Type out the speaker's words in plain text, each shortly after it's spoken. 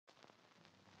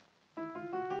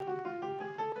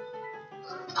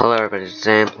Hello everybody,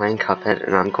 today I'm playing Cuphead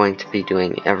and I'm going to be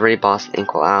doing every boss in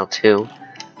inkwell 2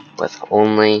 with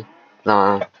only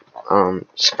the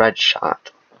spread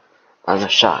shot as a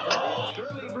shot.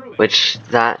 Which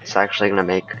that's actually going to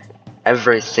make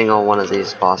every single one of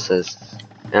these bosses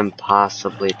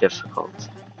impossibly difficult.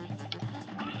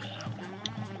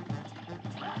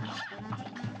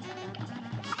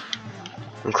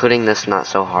 Including this not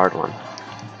so hard one.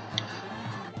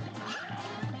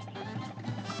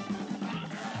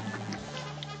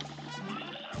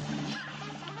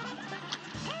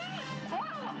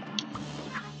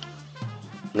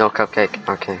 No cupcake.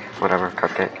 Okay, whatever,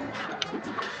 cupcake.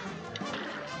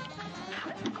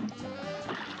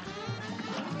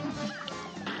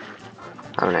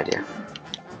 I have an idea.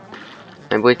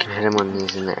 Maybe we can hit him when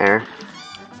he's in the air.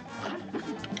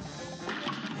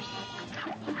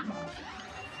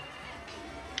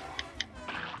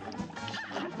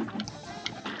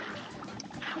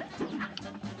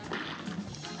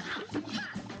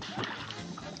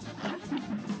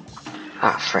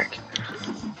 Ah, frick.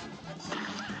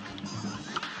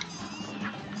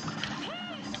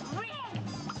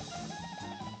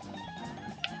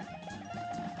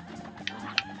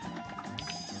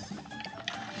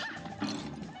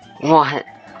 What?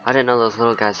 I didn't know those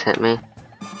little guys hit me.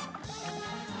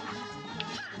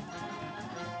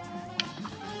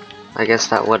 I guess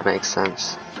that would make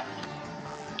sense.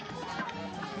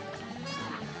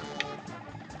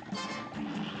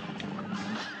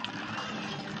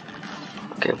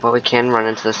 Okay, but we can run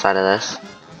into the side of this.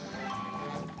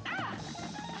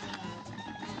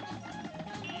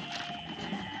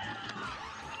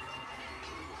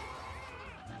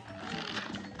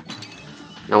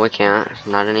 No, we can't.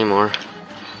 Not anymore.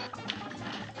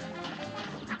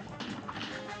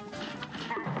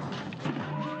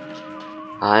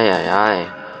 Aye, aye, aye.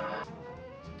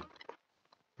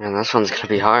 Man, this one's gonna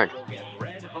be hard.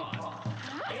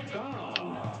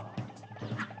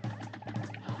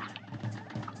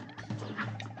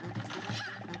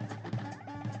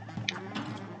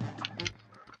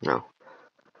 No.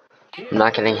 I'm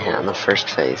not getting hit on the first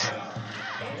phase.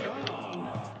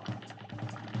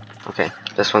 Okay,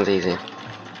 this one's easy.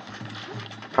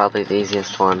 Probably the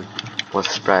easiest one with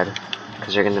spread,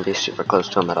 because you're gonna be super close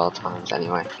to him at all times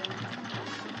anyway.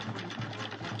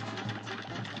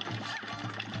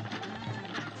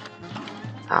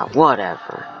 Ah,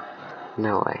 whatever.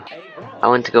 No way. I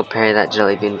went to go parry that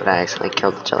jelly bean, but I accidentally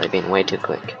killed the jelly bean way too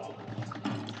quick.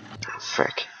 Ah,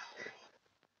 frick.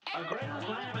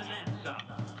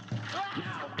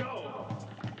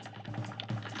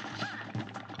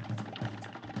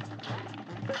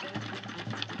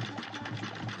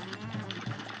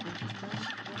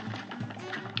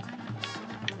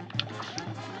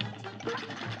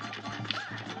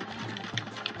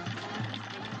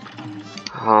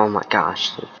 Oh my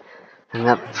gosh, dude. And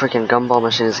that freaking gumball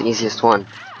machine is the easiest one.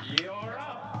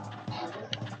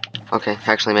 Okay,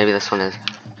 actually maybe this one is.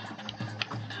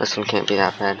 This one can't be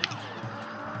that bad.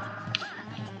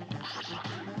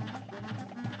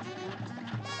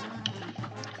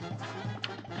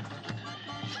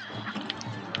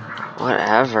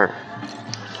 Whatever.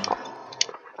 Oh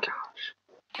my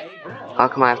gosh. How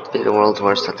come I have to be the world's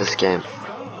worst at this game?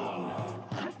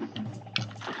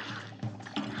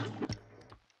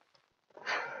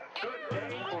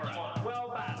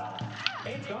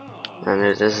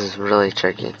 And this is really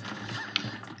tricky.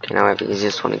 Okay, now I have the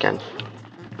easiest one again.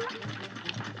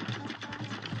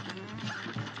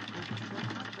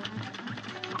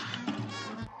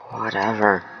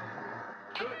 Whatever.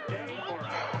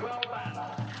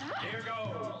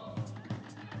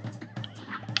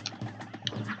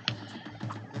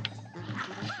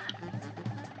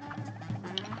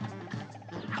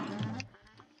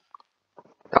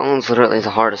 That one's literally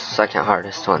the hardest, second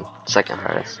hardest one. Second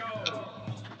hardest.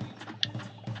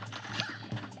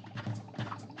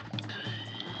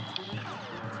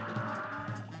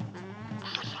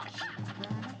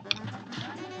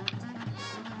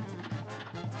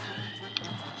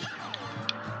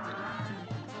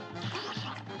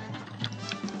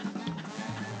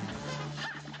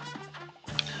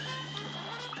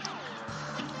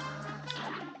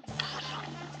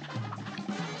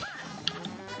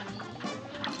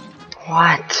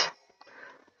 What?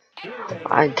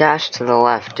 I dashed to the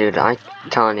left, dude. I'm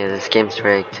telling you, this game's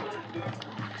rigged.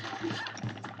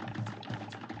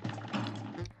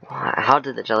 How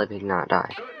did the jelly pig not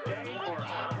die?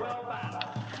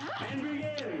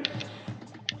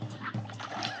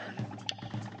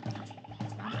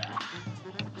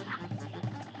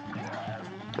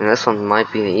 And this one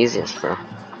might be the easiest, bro.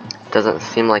 Doesn't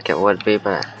seem like it would be,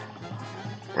 but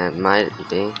it might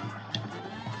be.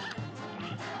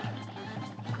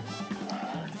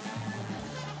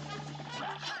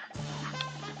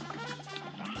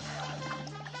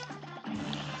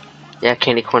 Yeah,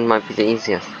 candy corn might be the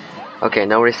easiest. Okay,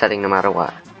 no resetting no matter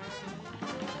what.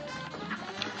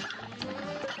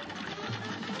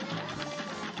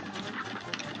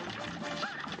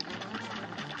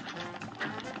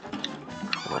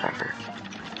 Whatever.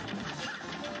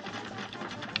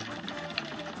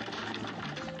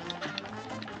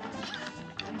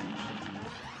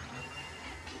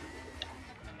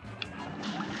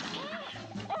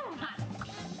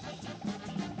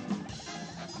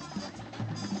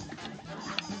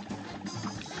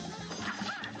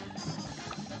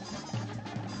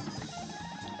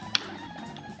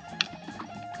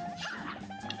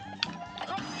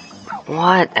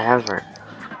 Whatever.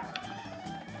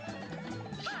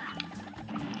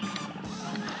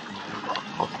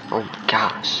 Oh my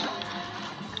gosh.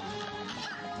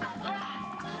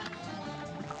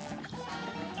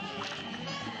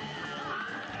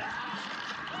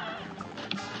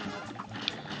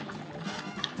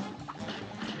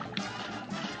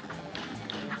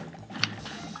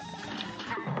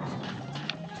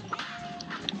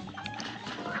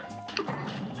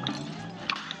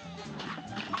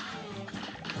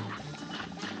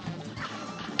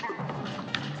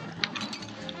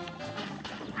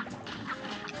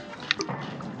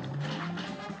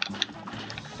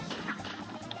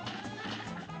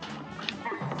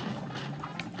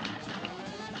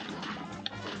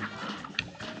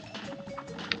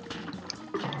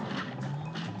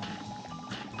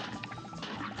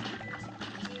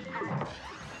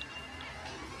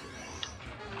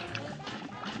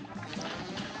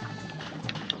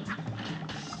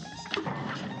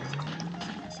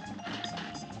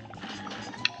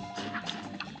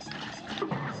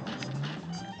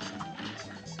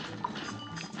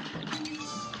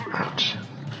 Ouch.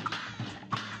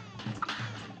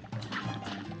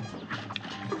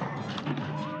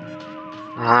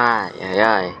 Ay, ay,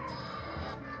 ay.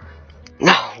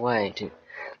 No way, dude.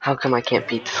 How come I can't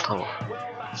beat this level?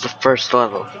 It's the first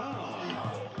level.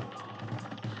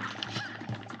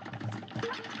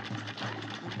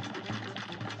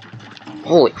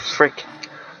 Holy frick.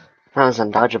 That was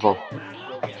undodgeable.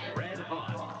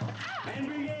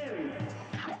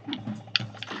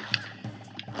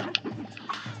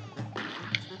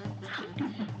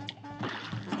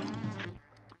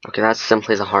 Okay, that's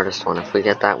simply the hardest one. If we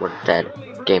get that, we're dead.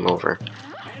 Game over.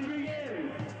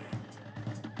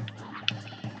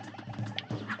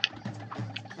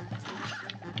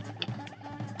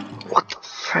 What the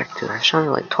frick, dude? I shot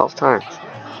it like 12 times.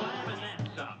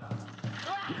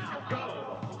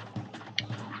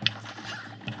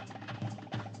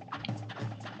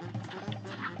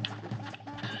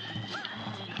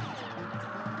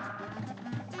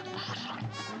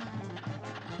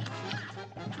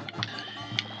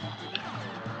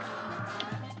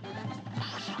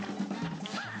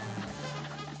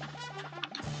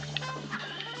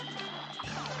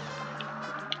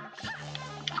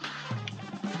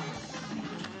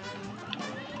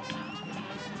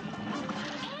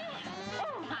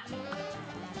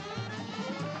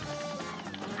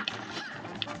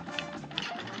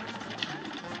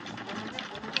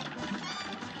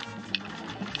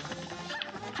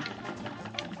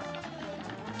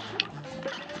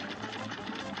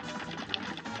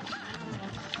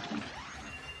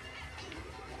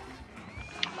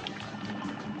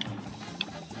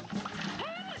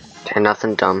 Okay,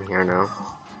 nothing dumb here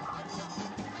now.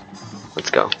 Let's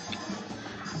go.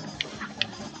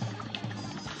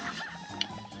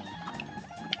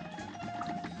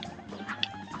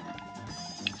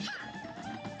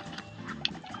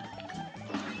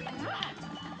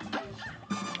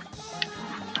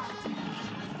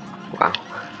 Wow.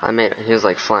 He was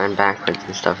like flying backwards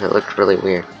and stuff. It looked really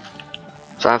weird.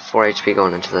 So I have 4 HP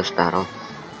going into this battle.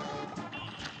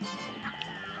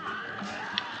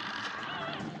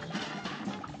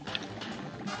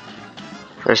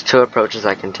 There's 2 approaches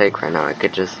I can take right now. I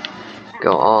could just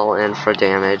go all in for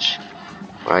damage,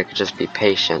 or I could just be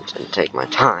patient and take my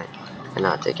time and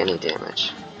not take any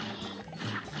damage.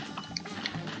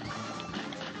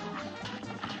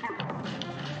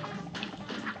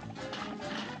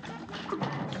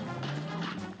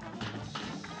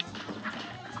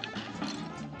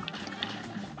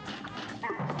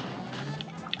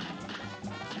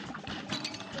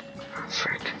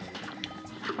 Frick.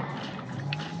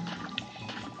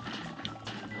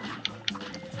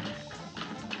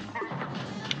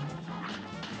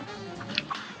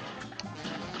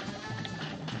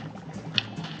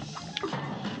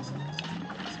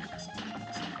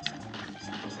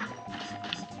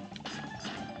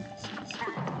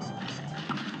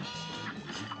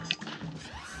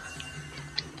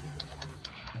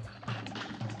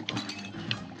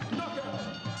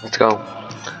 Let's go.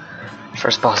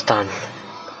 First boss done.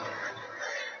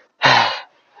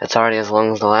 It's already as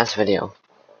long as the last video.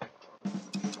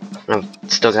 And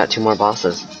I've still got 2 more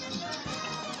bosses.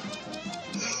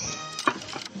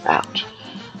 Ouch.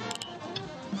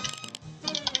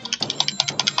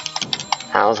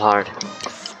 That was hard.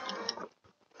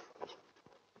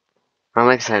 I'm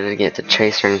excited to get to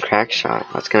Chaser and Crackshot.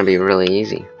 That's gonna be really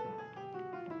easy.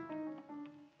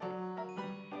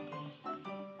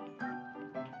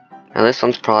 Now this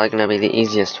one's probably gonna be the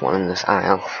easiest one in this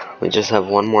aisle. We just have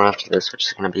 1 more after this, which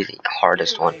is gonna be the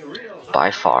hardest one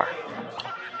by far.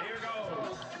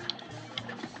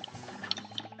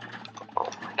 Oh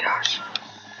my gosh.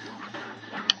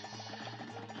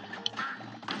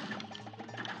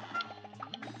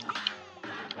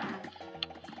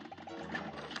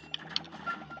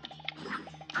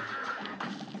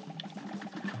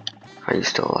 Are you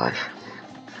still alive?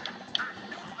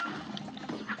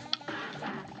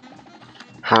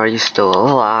 How are you still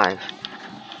alive?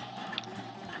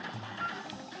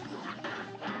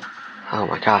 Oh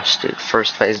my gosh, dude.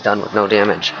 First phase done with no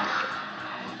damage.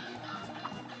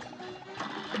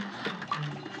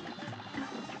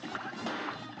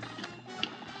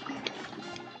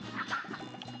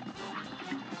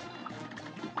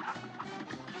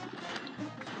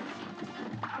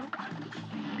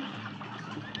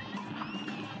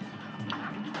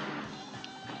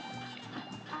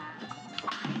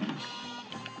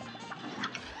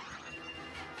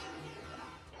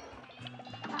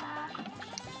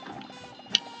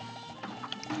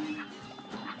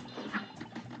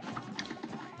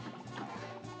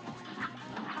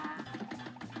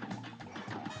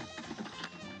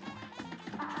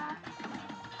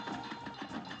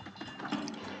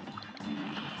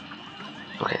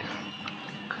 Okay.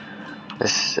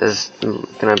 This is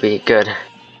gonna be good.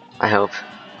 I hope.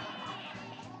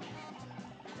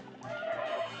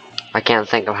 I can't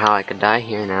think of how I could die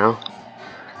here now.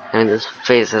 I mean, this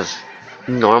phase is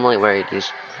normally where you'd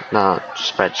use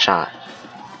spread shot.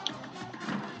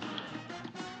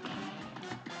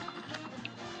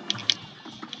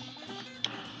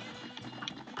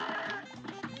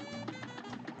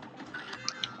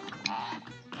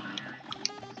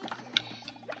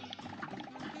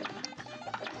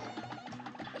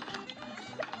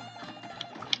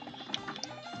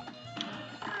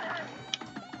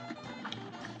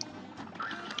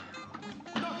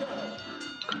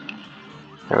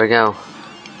 There we go.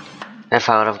 If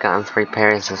I would have gotten 3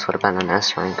 parries, this would have been an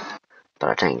S rank. But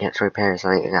I didn't get 3 parries,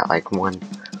 I think I got like 1.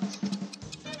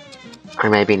 Or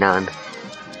maybe none.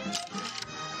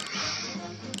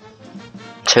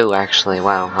 2 actually,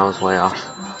 wow, I was way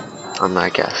off on my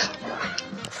guess.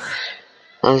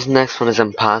 This next one is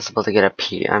impossible to get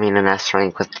an S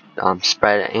rank with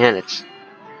spread, and it's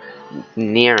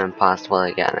near impossible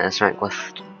to get an S rank with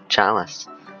Chalice.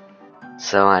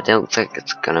 So I don't think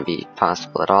it's gonna be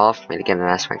possible at all for me to get an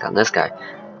S rank on this guy.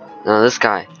 Now this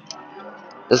guy,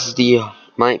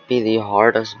 might be the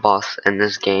hardest boss in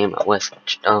this game with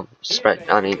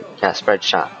spread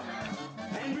shot.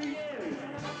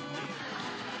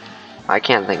 I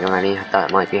can't think of any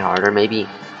that might be harder. Maybe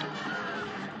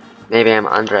I'm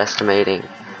underestimating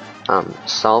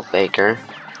Salt Baker.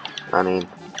 I mean,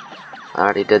 I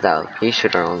already did that with Pea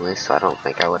Shooter only, so I don't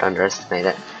think I would underestimate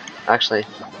it. Actually,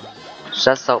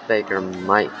 just Salt Baker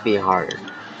might be harder,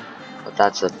 but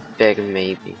that's a big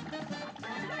maybe.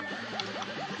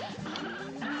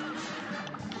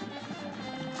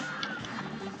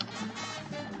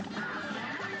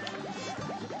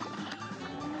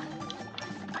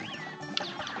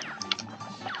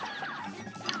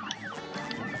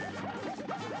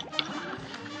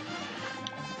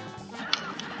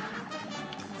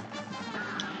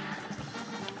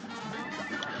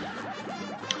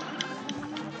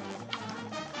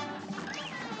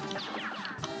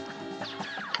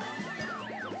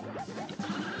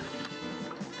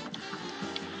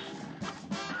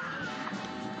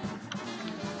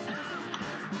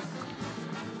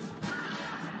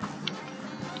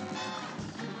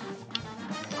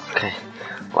 Okay,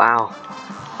 wow,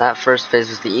 that first phase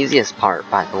was the easiest part,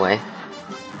 by the way.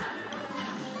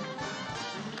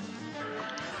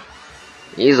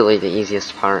 Easily the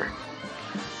easiest part.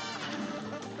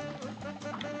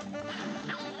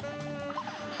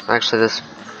 Actually, this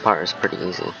part is pretty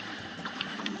easy.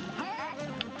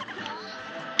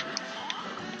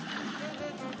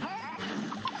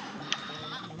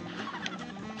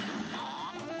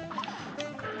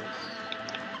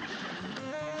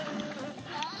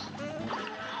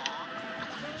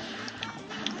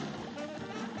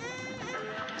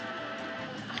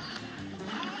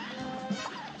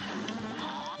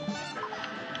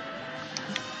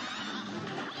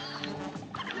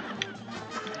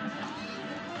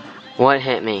 What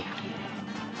hit me?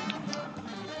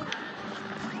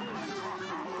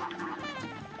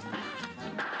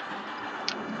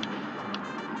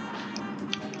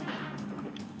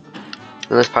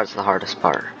 This part's the hardest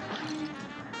part.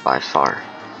 By far.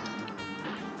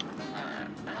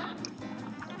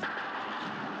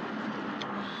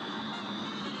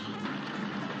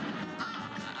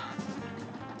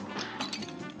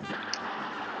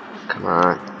 Come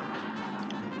on.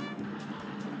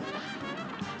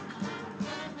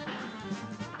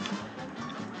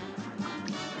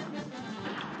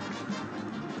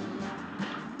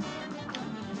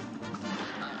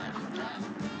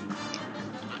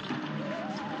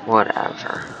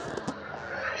 Whatever.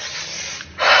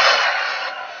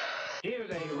 Here's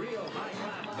a real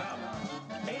high-class bout.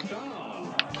 It's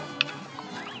on.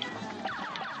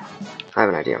 I have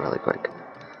an idea really quick.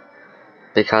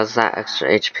 Because that extra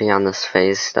HP on this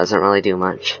phase doesn't really do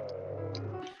much,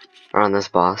 or on this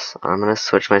boss, I'm gonna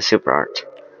switch my super art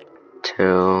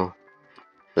to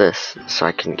this so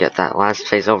I can get that last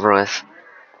phase over with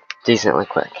decently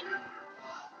quick.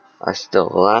 The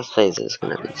last phase is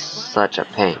gonna be such a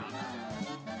pain.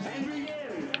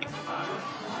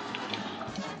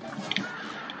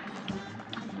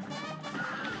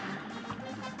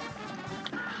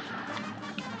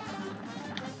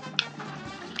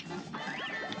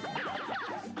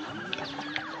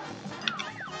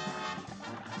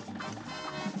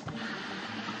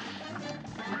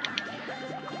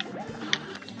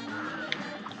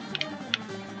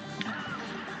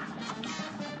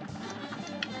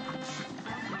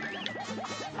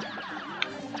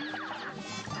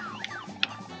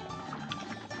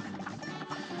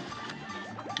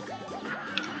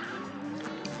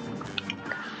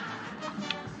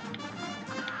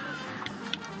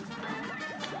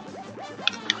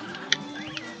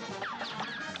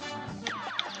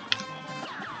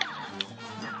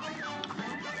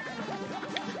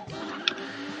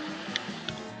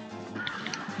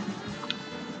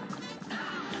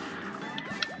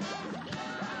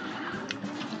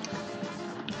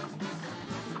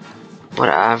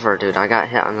 Whatever, dude, I got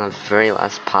hit on the very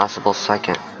last possible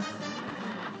second.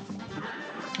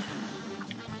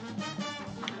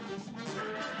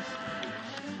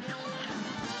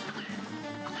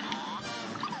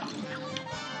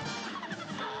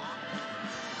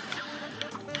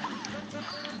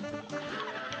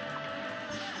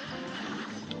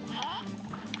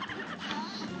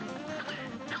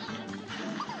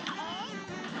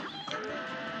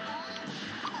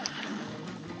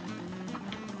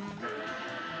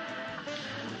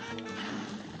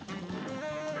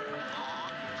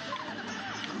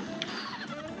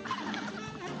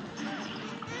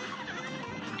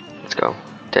 Let's go.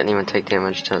 Didn't even take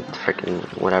damage to freaking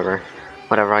whatever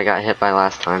I got hit by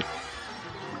last time.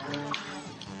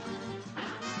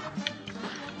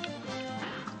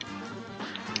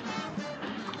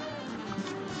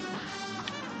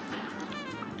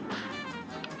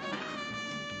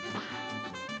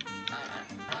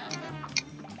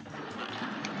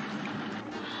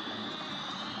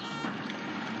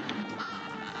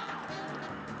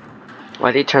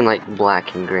 Why did he turn like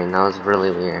black and green? That was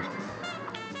really weird.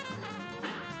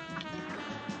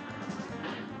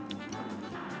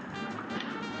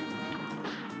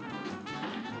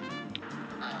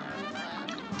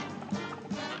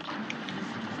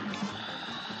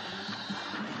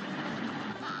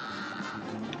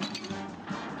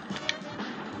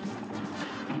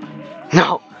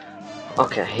 No!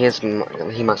 Okay,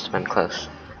 he must have been close.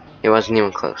 He wasn't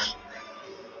even close.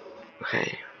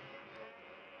 Okay.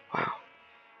 Wow.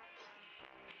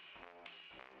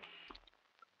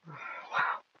 Wow.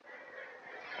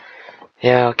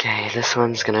 Yeah, okay, this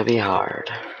one's gonna be hard.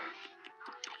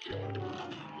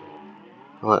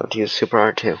 I'll have to use Super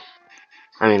R2.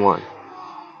 I mean 1.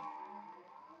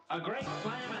 A great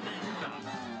slam and then some.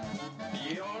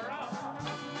 You're up.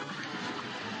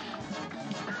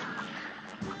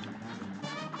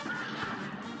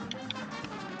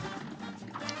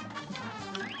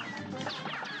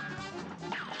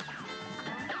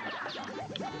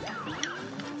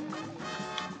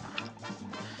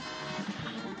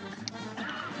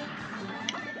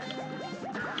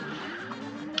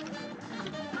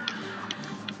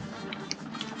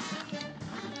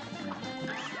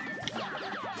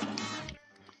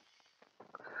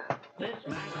 This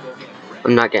match will get ready.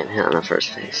 I'm not getting hit on the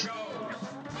first phase.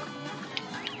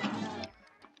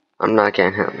 I'm not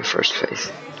getting hit on the first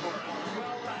phase.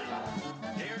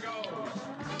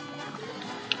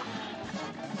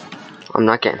 I'm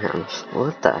not getting hit on this.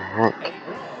 What the heck?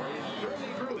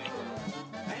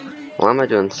 Why am I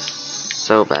doing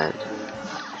so bad?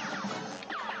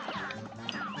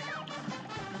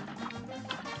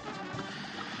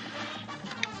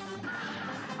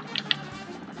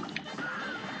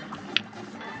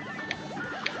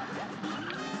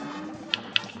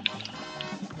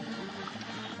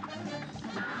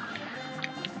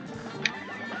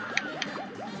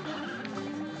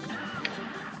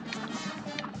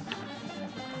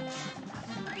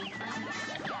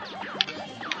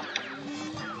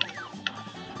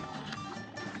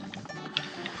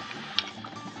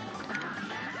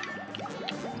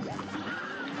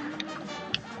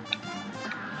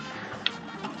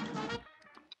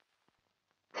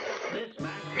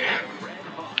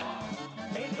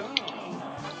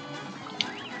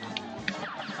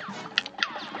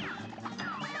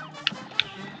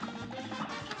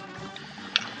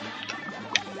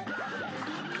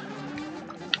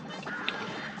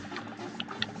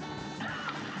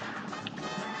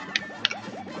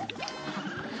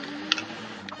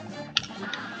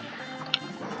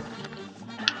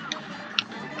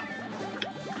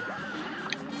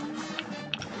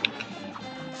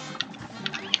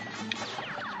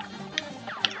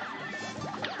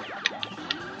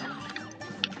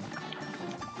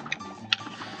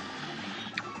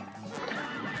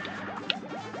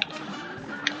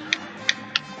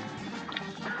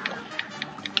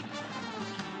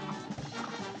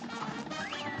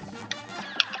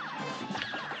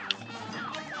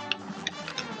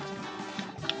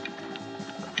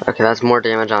 Okay, that's more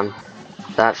damage on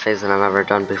that phase than I've ever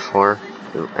done before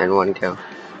in one go.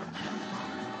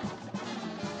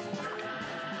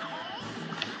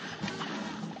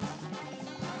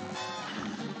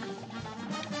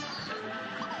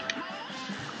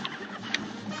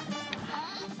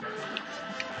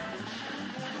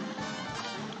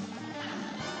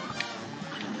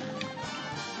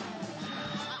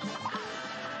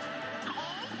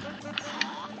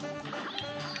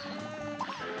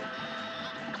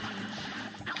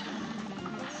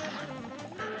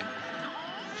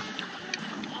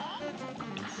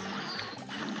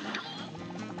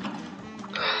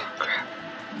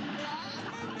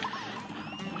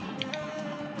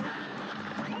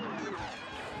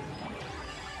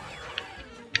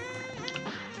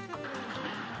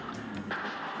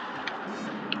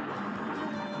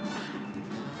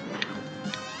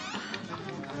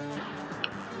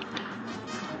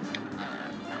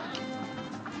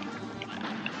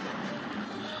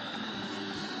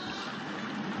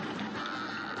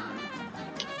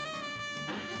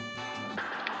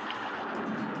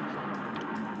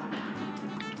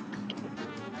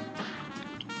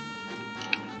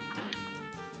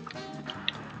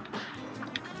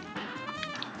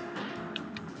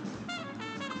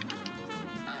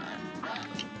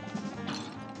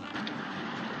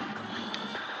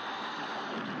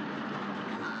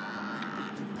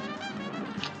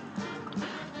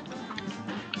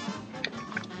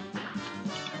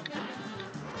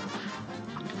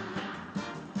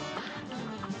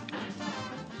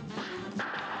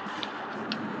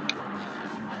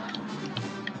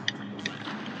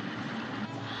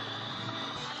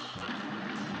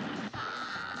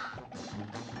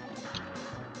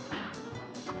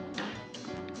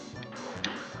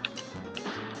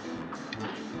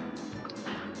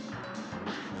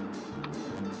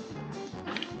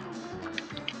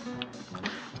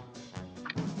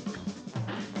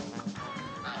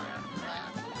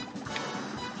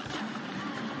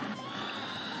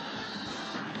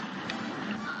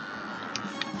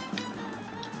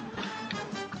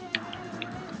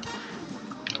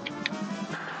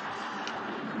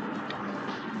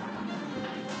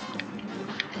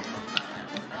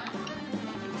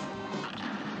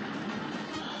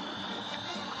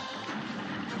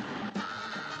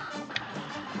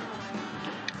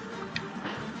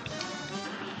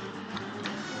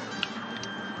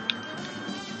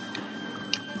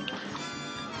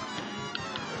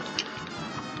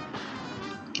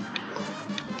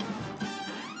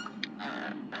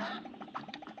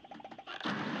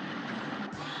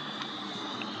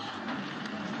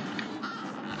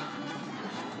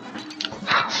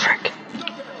 Oh, frick.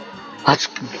 Let's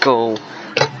go.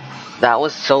 That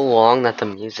was so long that the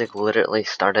music literally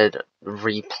started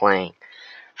replaying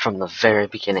from the very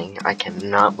beginning. I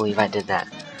cannot believe I did that.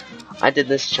 I did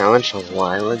this challenge a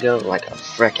while ago, like a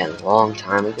frickin' long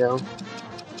time ago.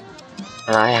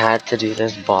 And I had to do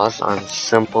this boss on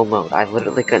simple mode. I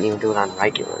literally couldn't even do it on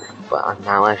regular. But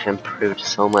now I've improved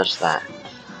so much that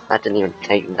that didn't even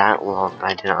take that long.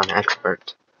 I did it on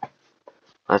expert.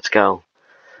 Let's go.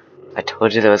 I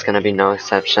told you there was gonna be no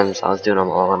exceptions. I was doing them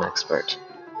all on expert.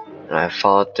 And I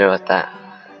followed through with that.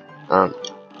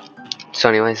 So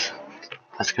anyways,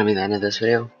 that's gonna be the end of this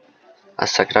video. I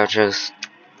suck it out, Juice.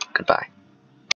 Goodbye.